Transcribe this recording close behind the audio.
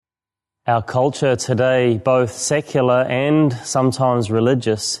Our culture today, both secular and sometimes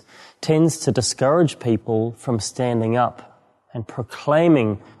religious, tends to discourage people from standing up and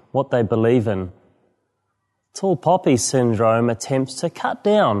proclaiming what they believe in. Tall poppy syndrome attempts to cut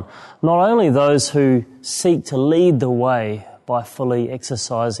down not only those who seek to lead the way by fully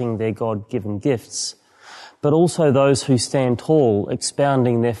exercising their God-given gifts, but also those who stand tall,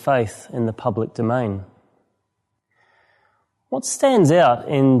 expounding their faith in the public domain. What stands out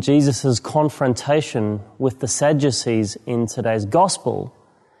in Jesus' confrontation with the Sadducees in today's gospel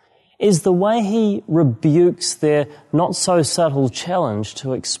is the way he rebukes their not-so-subtle challenge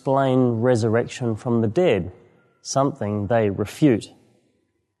to explain resurrection from the dead, something they refute.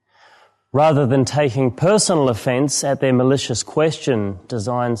 Rather than taking personal offence at their malicious question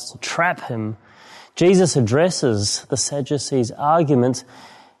designed to trap him, Jesus addresses the Sadducees' argument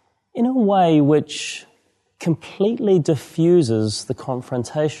in a way which completely diffuses the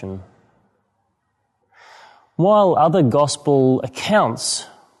confrontation. While other gospel accounts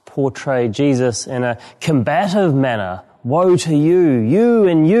portray Jesus in a combative manner, woe to you, you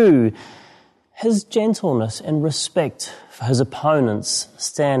and you, his gentleness and respect for his opponents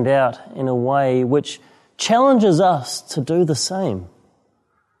stand out in a way which challenges us to do the same.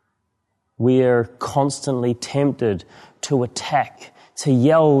 We are constantly tempted to attack, to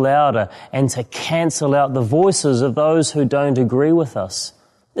yell louder, and to cancel out the voices of those who don't agree with us,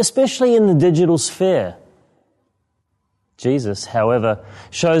 especially in the digital sphere. Jesus, however,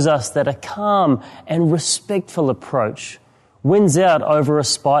 shows us that a calm and respectful approach wins out over a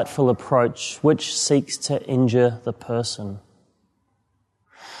spiteful approach which seeks to injure the person.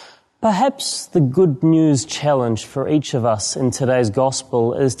 Perhaps the good news challenge for each of us in today's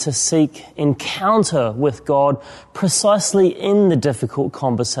gospel is to seek encounter with God precisely in the difficult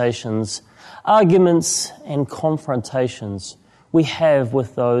conversations, arguments and confrontations we have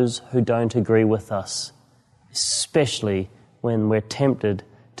with those who don't agree with us, especially when we're tempted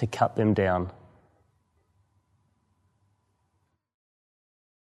to cut them down.